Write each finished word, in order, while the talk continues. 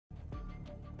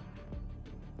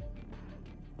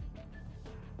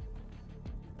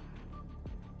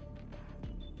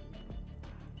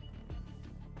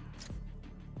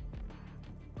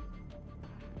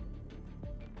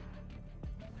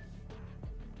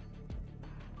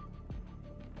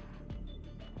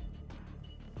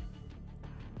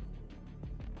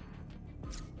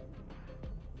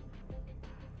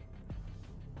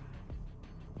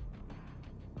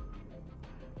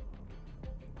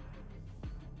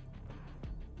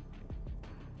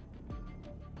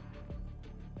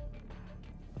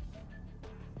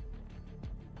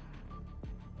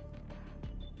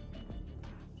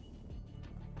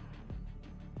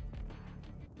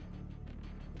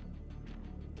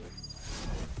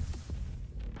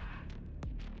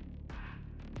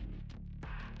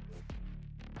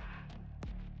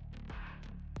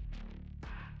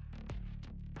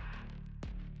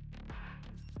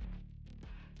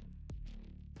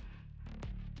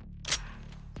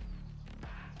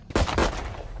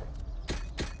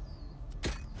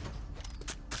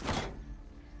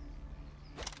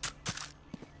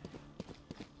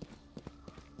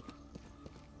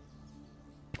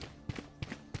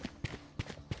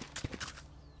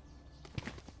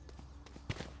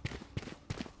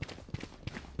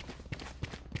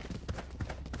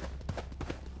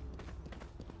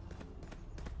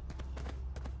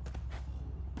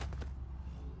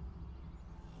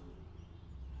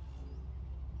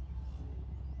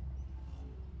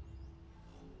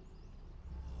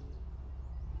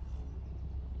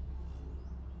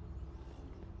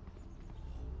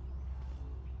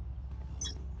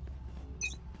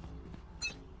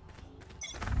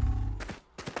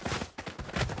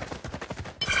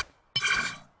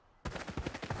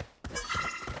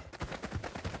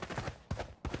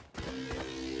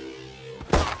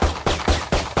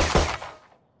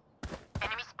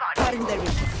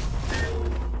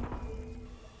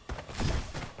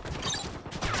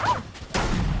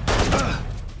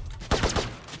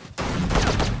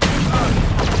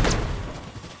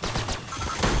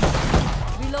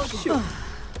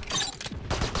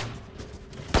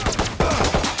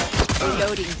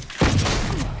Reloading.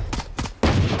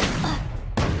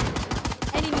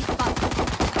 Enemy spotted.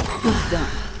 Done.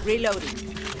 Reloading.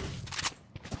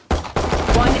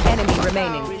 One enemy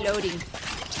remaining. Reloading.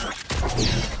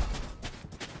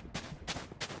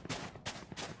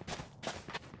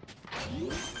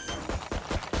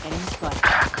 Enemy spotted.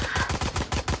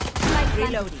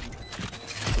 Reloading.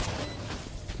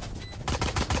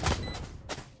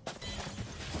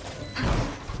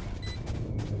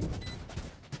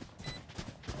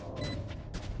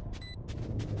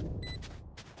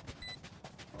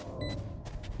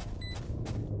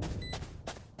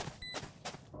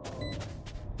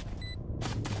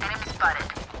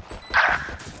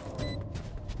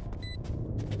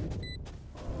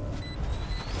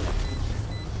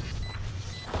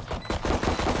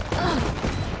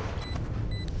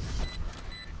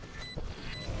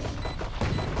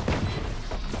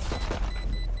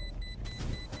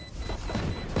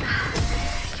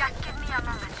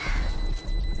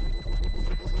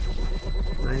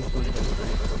 Nice one.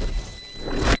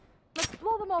 Let's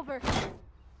blow them over.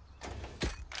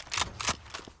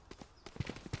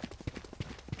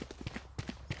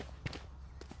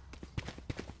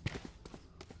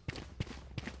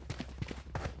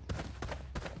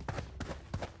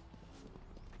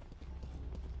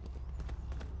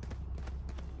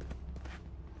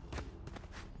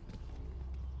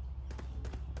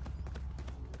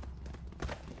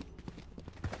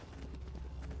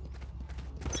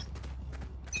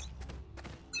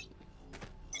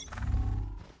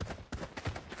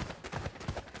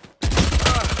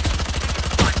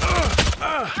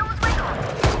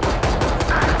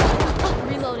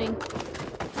 Reloading.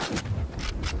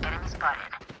 Enemy spotted.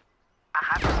 I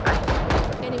have the spike.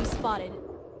 Enemy spotted.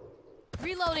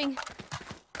 Reloading.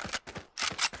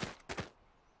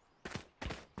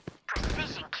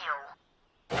 Precision kill.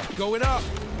 Going up.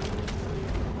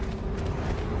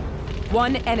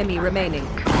 One enemy remaining.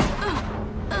 Enemy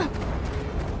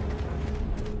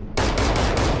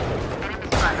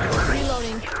spotted.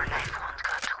 Reloading. Your life won't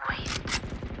go to waste.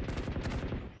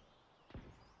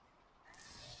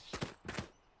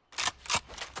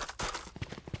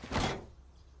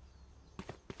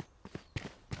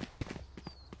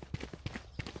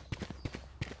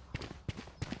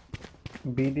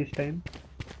 B this time.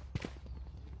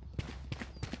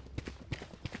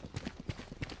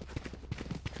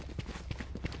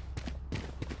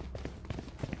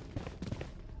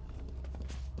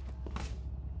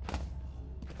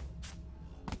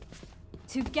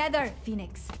 Together,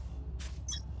 Phoenix.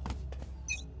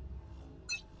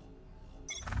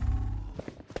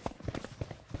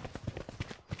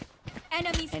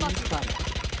 Enemy spotted.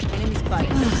 Enemy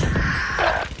spotted. Enemy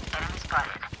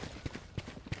spotted.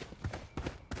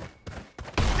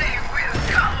 They will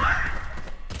cover.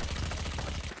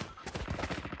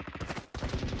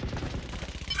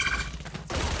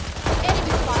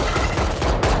 Enemy spotted.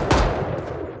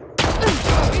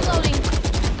 Reloading.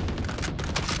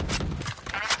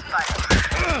 Enemy spotted.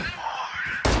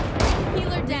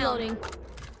 Healer down. Reloading.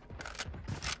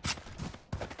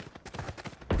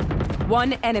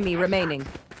 One enemy remaining.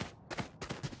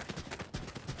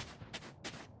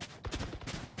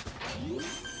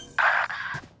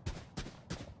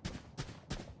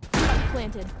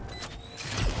 Planted.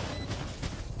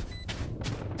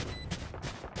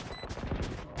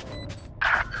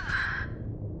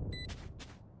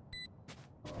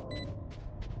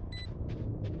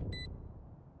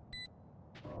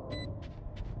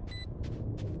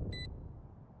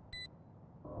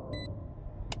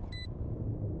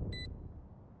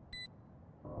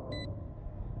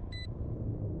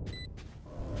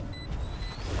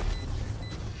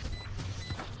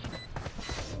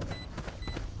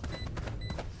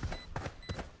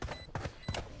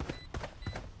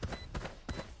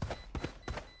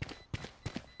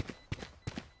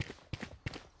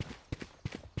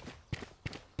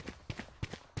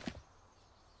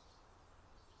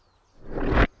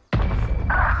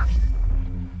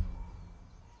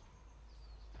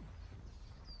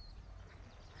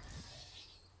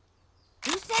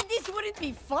 Who said this wouldn't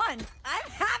be fun? I'm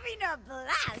having a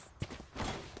blast!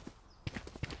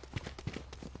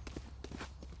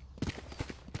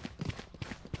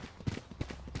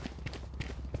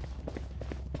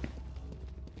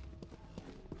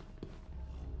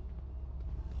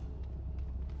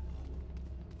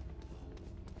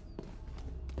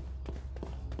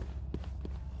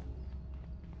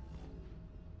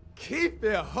 Keep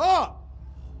it hot.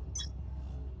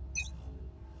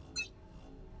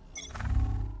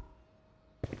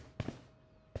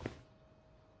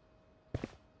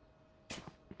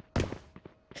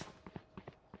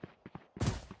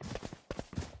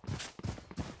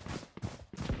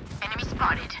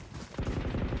 spotted.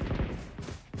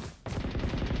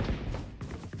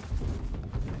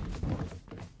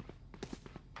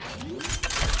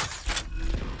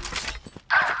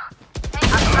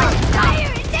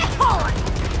 Fire in the hole!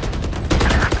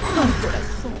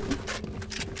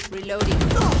 Reloading.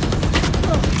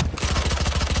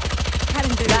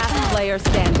 Last player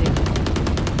standing.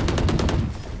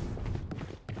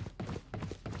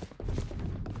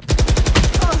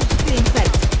 Being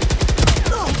fed.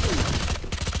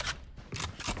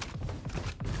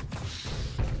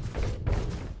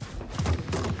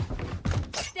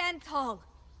 Stand tall.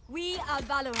 We are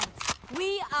Valorant.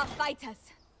 We are fighters.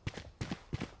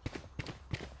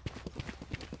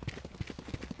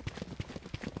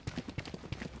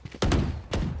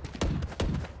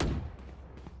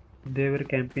 They were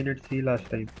camping at C last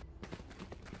time.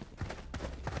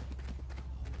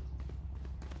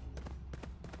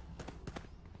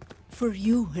 For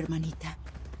you, hermanita.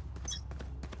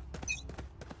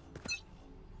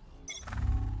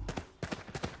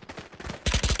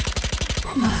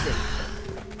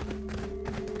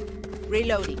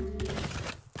 Reloading.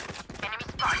 Enemy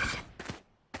spotted.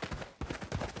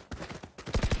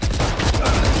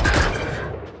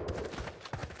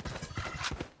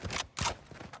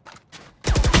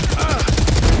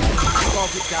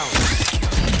 Target down.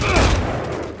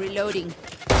 Reloading.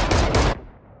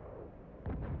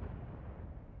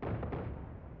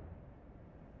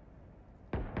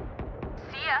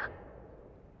 See ya.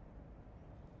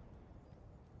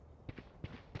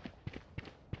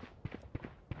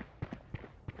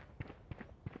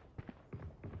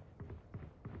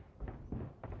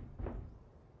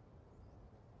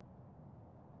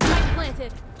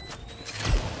 Planted.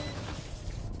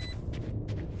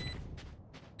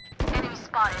 Enemy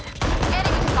spotted.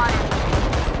 Enemy spotted.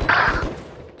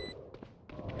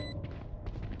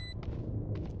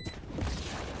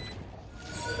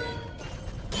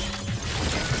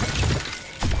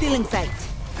 Still in sight.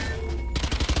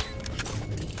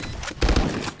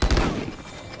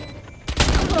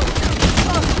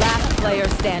 Last player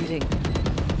standing.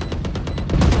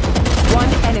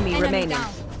 One enemy remaining.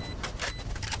 Down.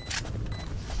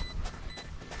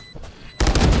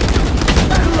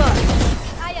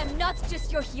 I am not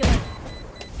just your healer.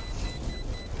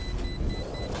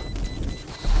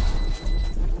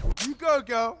 You go,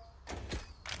 girl.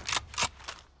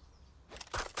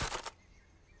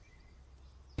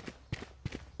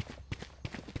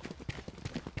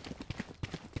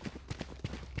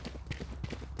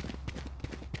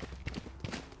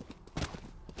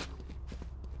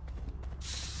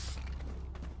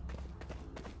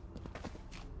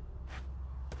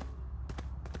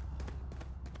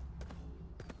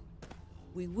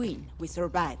 We win, we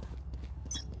survive.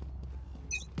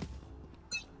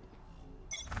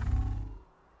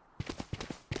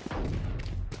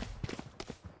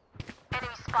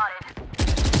 Enemy spotted.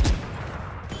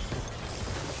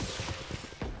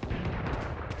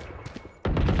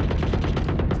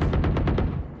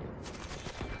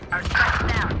 Our strike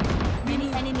down. Many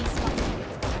enemies spotted.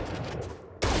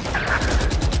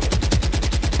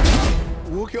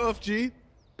 Walk it off, G.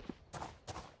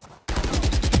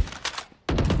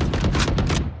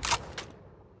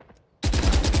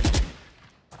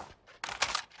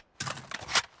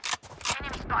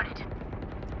 Enemy spotted.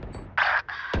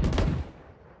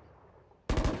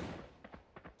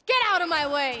 Get out of my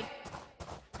way!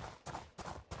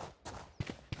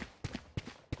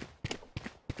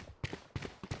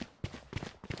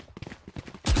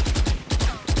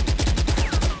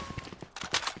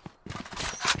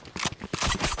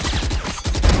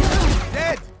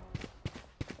 Dead.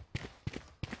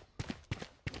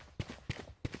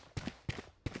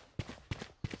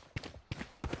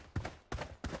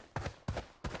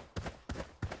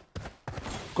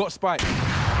 Got spike.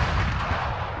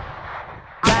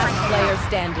 Last player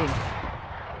standing.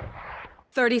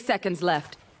 30 seconds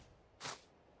left.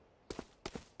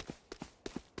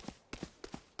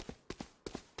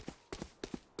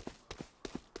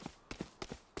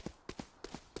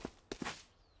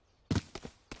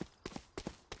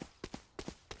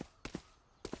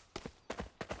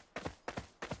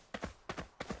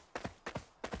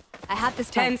 I have this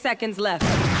 10 seconds left.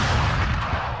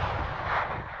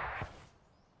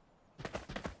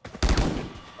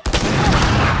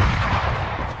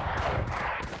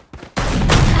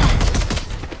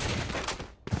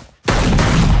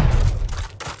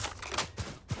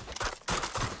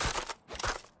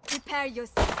 Prepare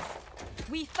yourselves.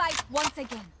 We fight once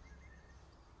again.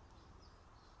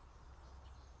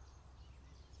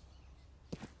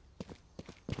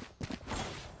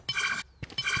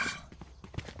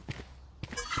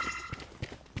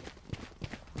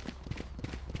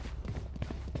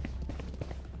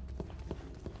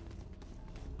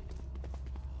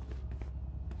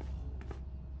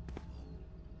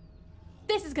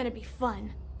 This is gonna be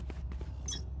fun.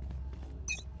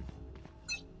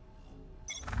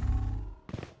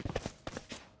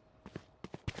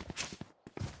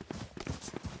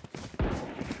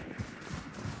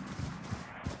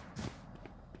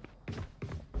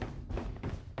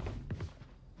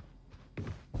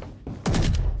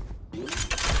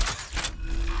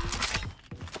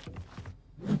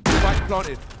 Spike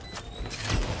planted.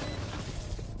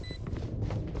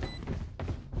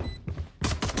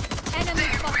 Enemy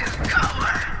spotted.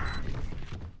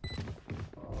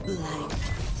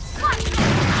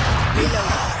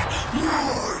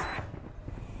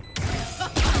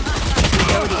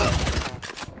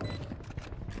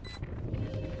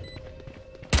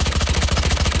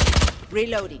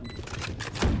 Reloading.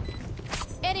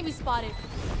 Enemy spotted.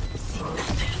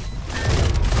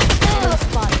 Enemy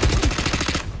spotted.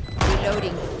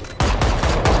 Reloading.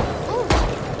 Ooh,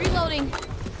 reloading.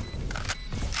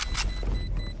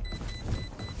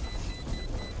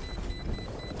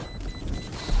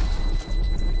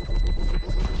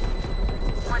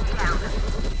 One down.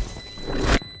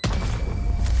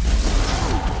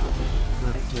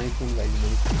 Nice one, guys.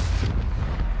 Nice.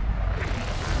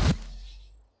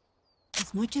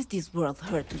 As much as this world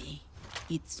hurt me,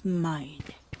 it's mine,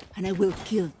 and I will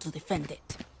kill to defend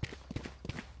it.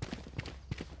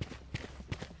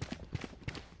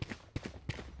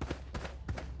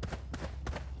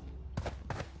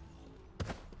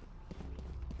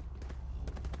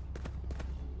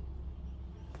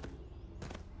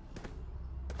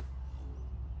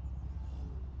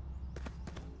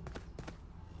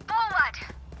 Forward.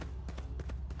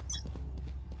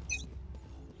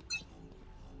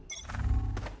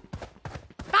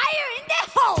 Fire in the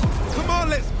hole! Come on,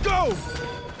 let's go!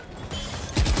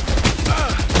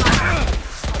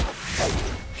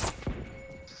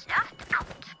 Shaft out.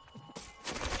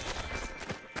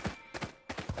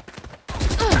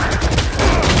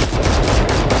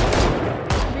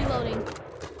 Reloading.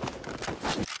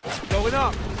 Going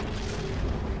up.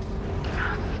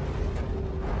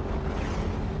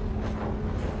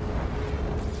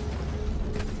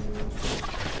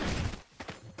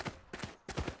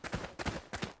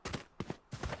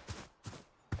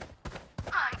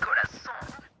 Ay, corazón.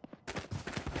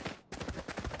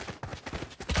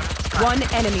 One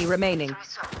enemy remaining.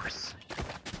 Resource.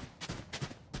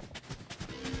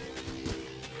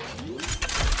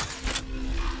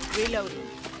 Reloading.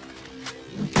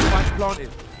 Spike planted.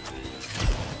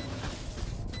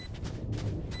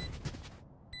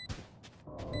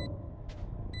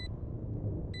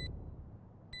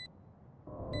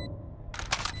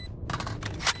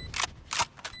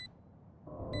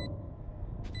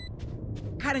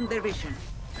 Cutting their vision.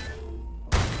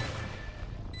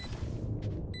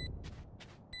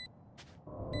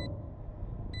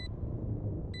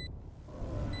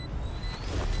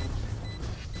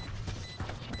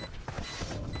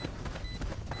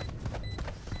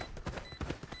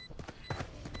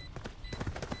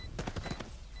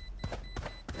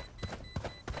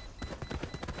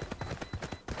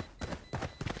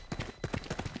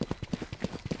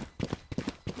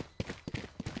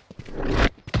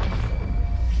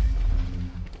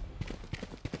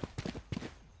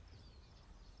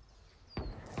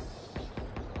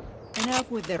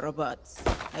 Enough with the robots.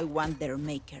 I want their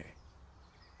maker.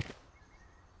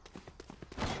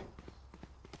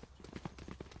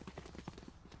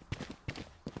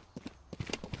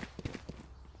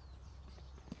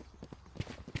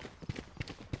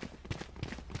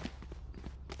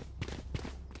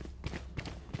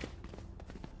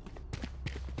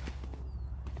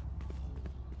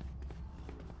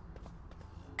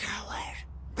 Coward,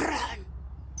 run!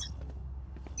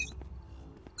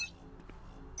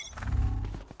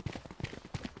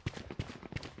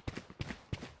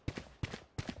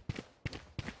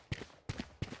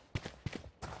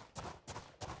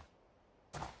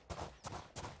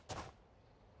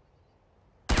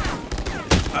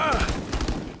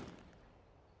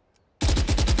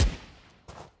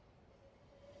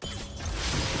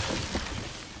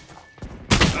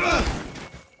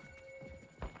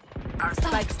 Our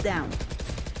spike's down.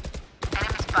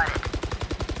 Enemy spotted.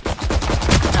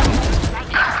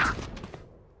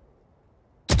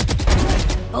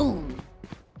 Boom.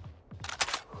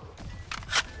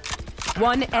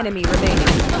 One enemy remaining.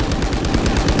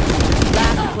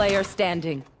 Last player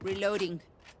standing. Reloading.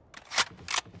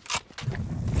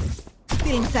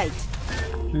 Still in sight.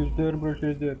 She's there, bro.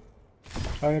 She's there.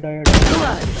 Hide.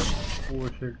 Clutch. Oh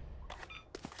shit.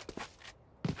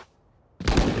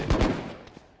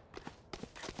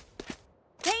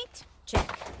 Paint? Check.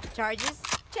 Charges?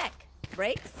 Check.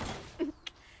 Brakes?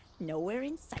 Nowhere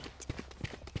in sight.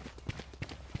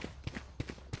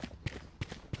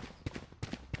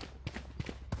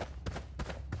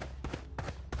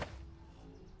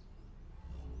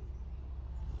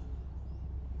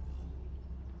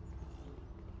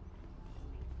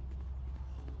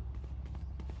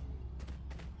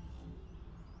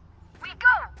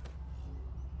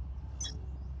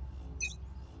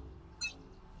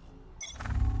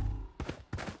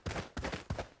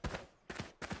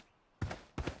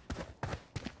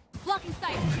 Blocking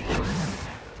sight.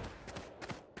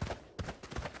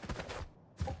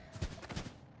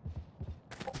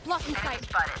 Blocking Enemy sight.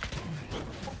 spotted.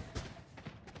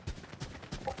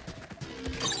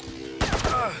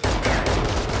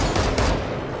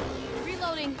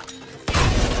 Reloading.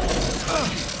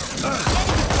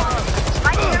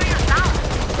 Spike carrier down.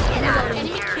 Get out of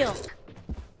Enemy here. kill.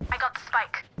 I got the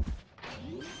spike.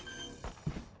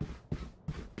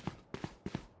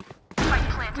 Spike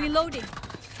planted. Reloading.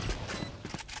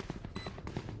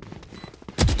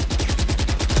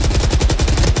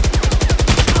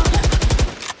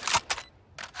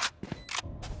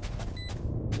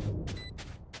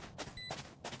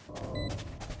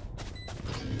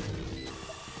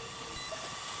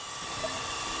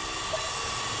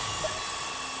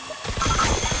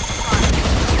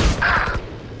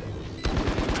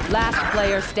 Last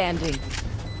player standing.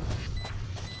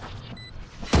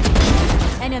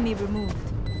 Enemy removed.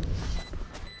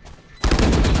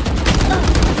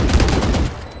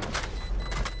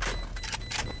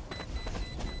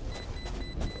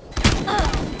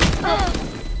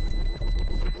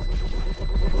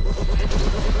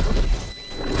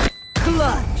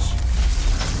 Clutch.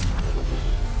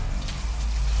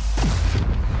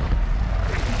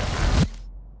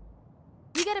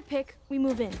 We get a pick, we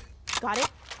move in. Got it?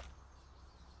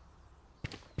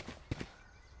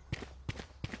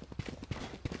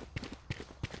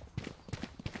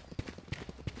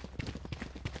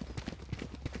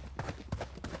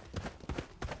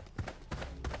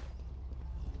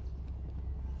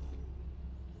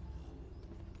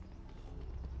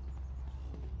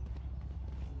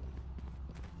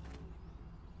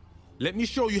 Let me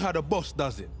show you how the boss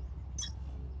does it.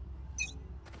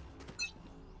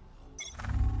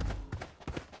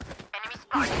 Enemy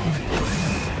spotted.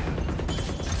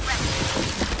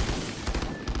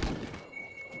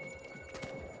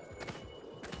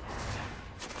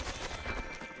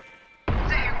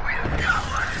 They will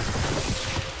cover.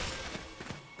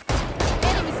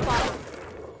 Enemy spotted.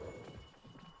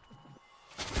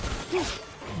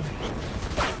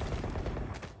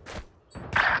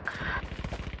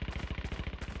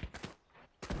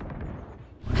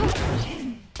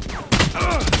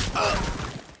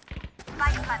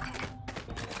 Spike planted.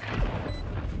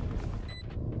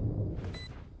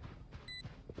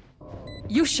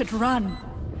 You should run.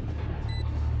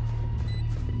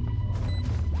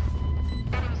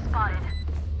 Enemy spotted.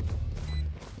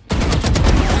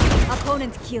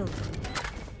 Opponent killed.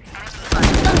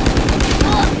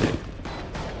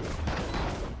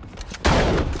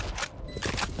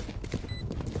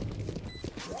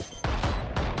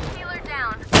 Healer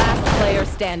down. Last player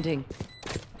standing.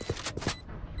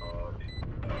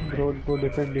 Go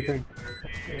defend.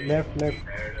 Left.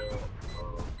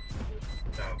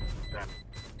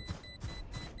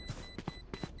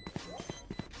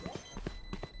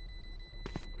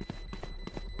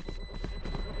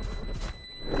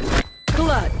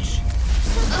 Clutch.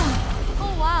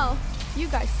 Oh wow, you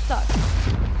guys suck.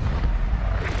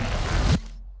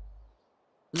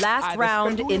 Last Either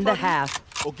round spend all in your the money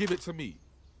half. Or give it to me.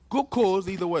 Good cause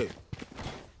either way.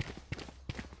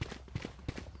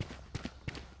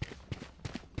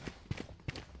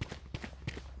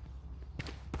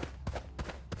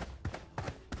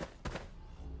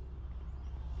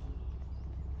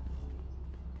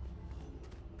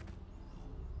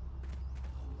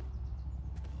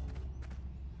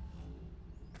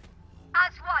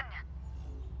 As one.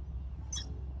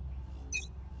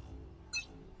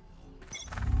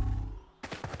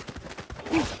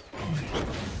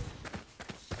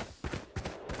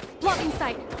 Blocking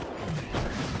sight.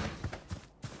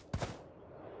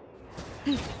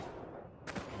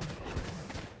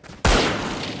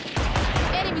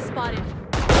 Enemy spotted.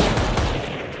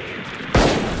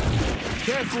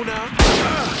 Careful now.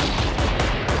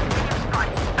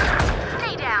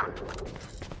 Stay down.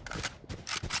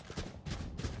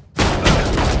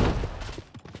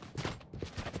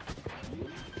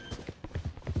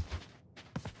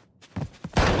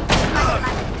 Enemy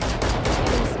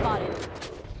spotted.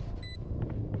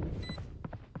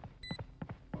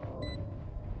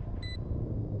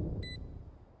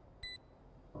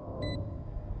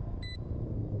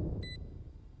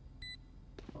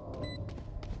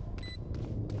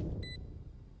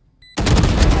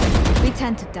 We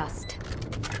turn to dust.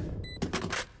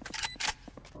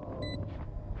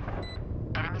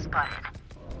 Enemy spotted.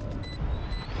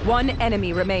 One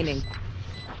enemy remaining.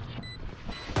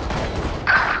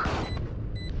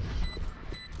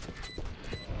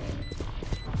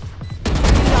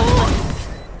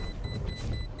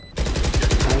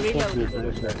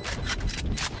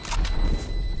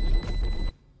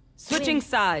 Switching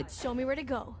sides. Show me where to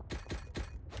go.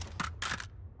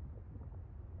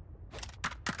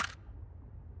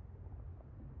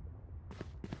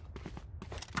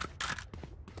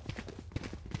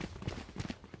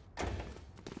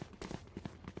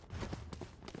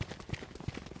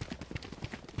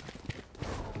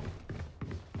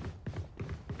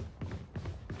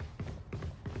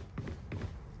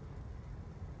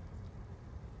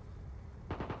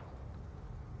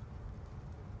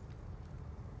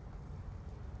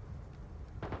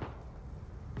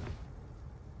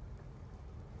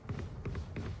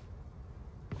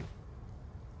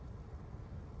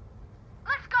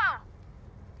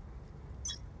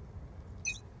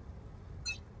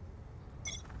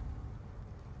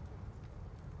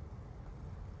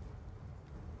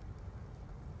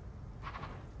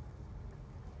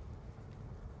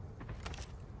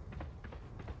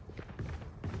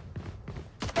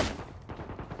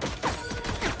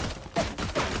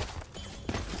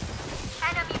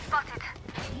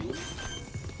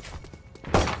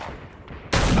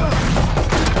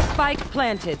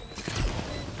 planted.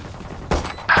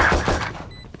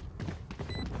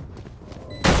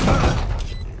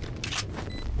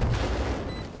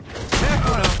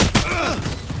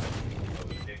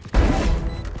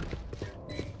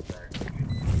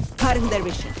 Cutting their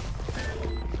vision.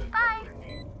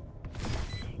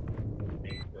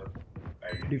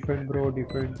 Defend, bro.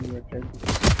 Defend. You attack.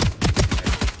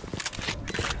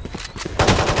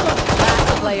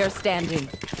 Last player standing.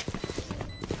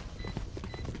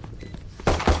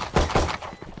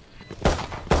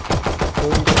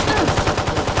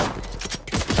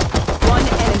 One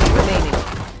enemy remaining.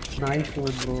 Nice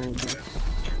one, bro.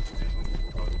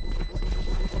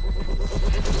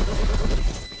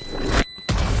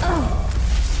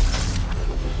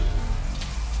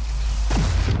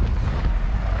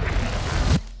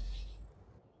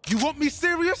 You want me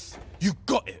serious? You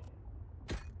got it.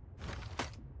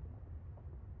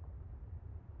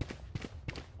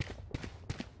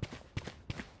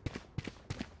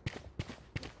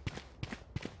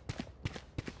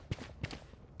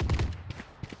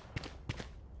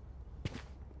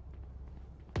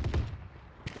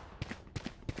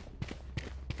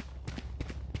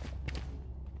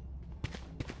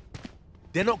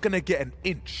 They're not gonna get an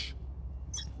inch.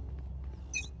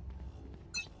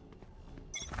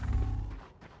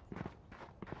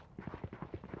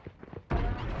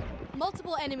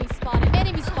 Multiple enemies spotted.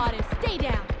 Enemy spotted. Stay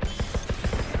down.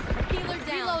 Healer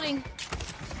down. Reloading.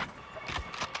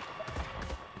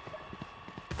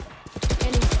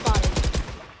 Enemy spotted.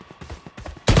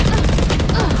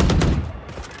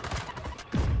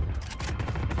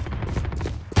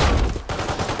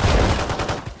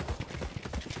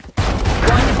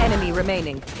 One enemy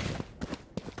remaining.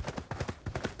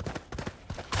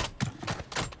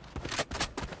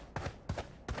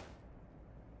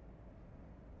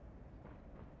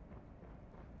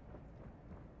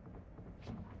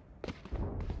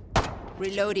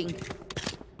 Reloading.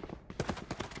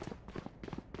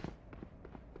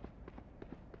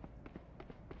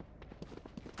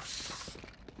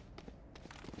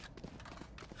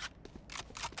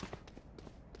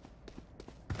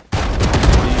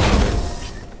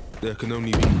 There can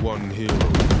only be one hero.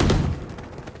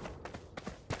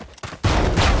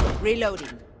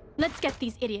 Reloading. Let's get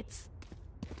these idiots.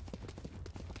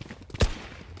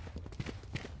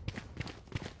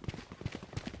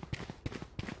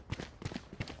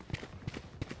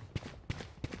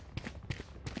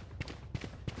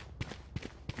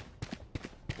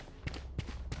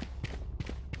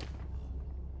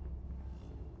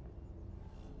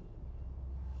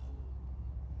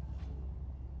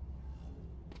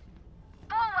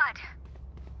 Forward!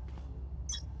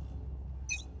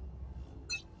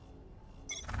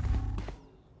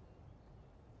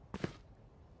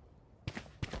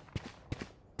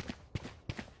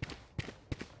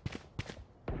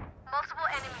 Multiple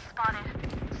enemies spotted.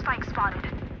 Spike spotted.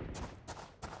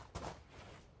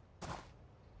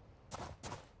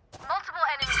 Multiple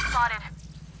enemies spotted.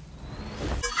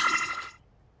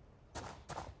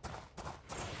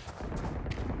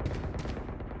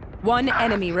 One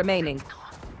enemy remaining.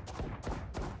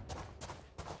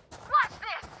 Watch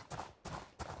this!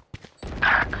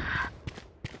 I'm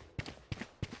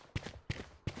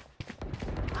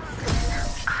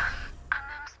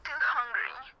still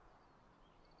hungry.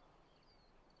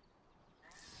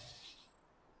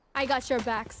 I got your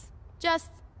backs.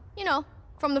 Just, you know,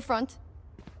 from the front.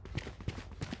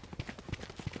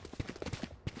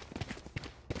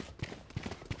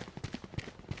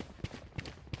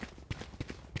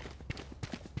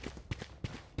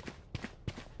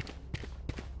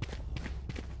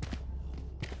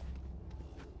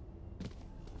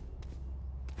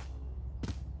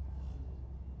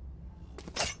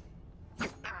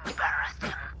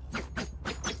 Embarrassing.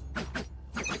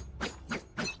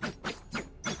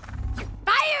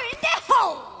 Fire in the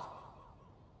hole!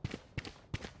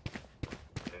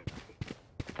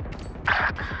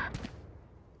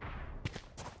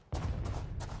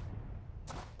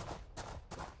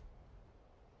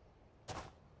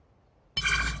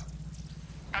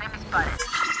 Enemy spotted.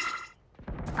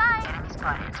 Bye. Enemy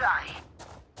spotted. Try.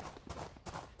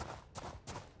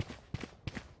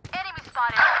 Enemy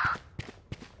spotted.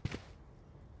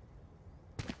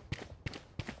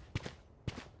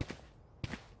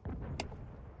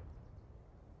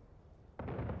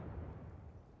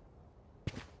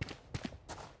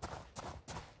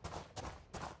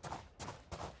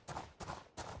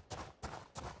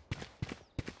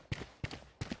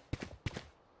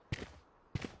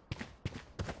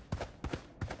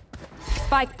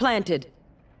 Spike planted.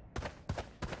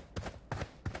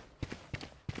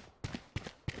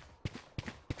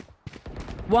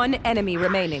 One enemy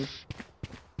remaining.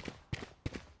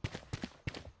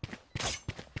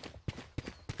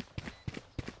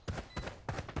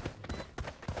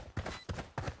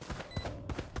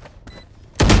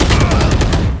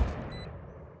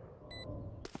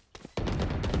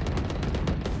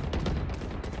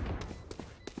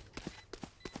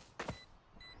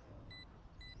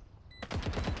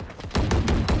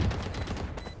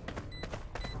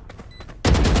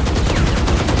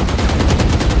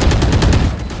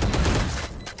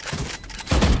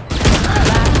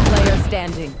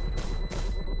 standing.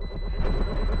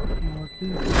 What is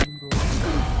going, bro?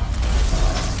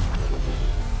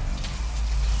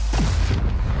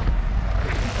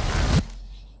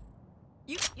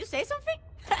 You say something?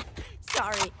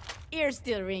 Sorry, ear's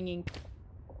still ringing.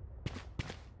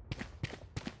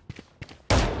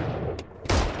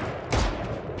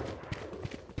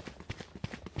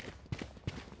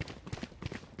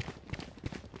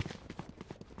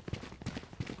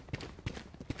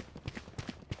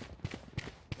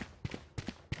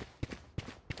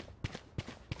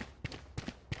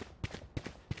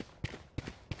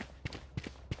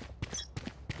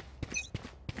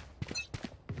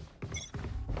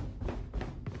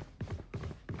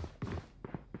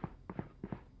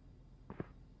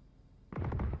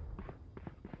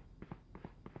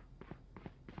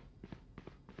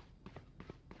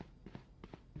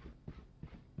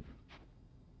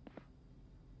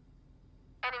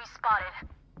 Enemy spotted.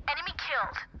 Enemy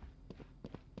killed.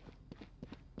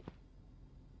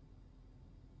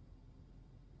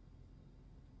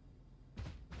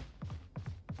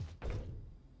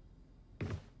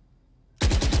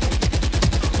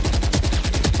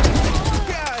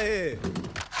 Get out of here!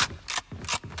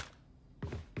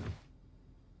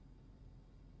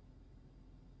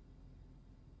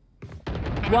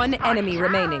 One enemy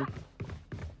remaining.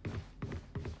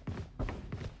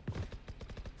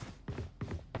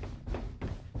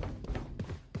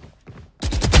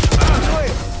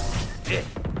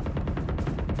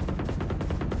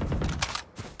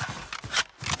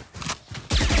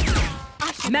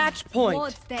 Match point.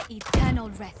 Towards their eternal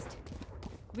rest.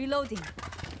 Reloading.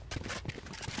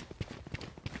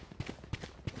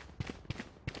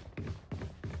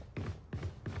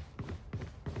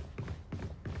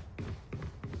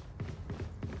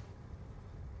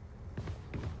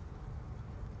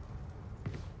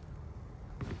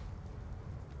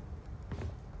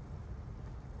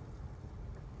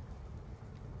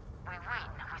 We win.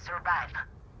 We survive.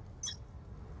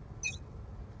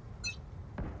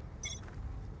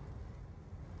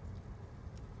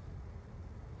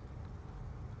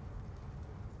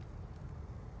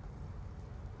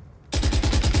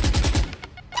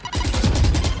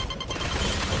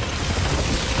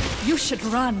 You should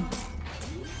run.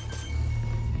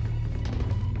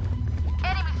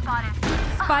 Enemy spotted.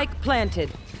 Spike planted.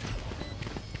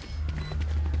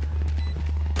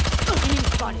 Enemy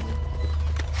spotted.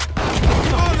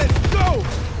 Oh, let's go!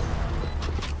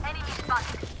 Enemy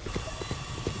spotted.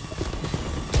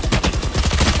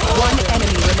 One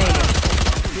enemy remaining.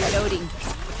 Reloading.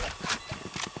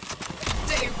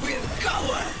 They will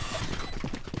cover.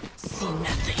 See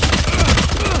nothing.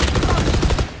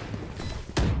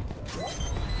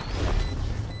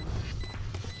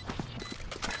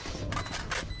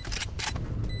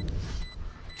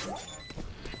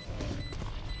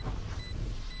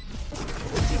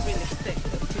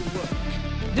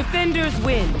 Defenders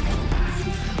win.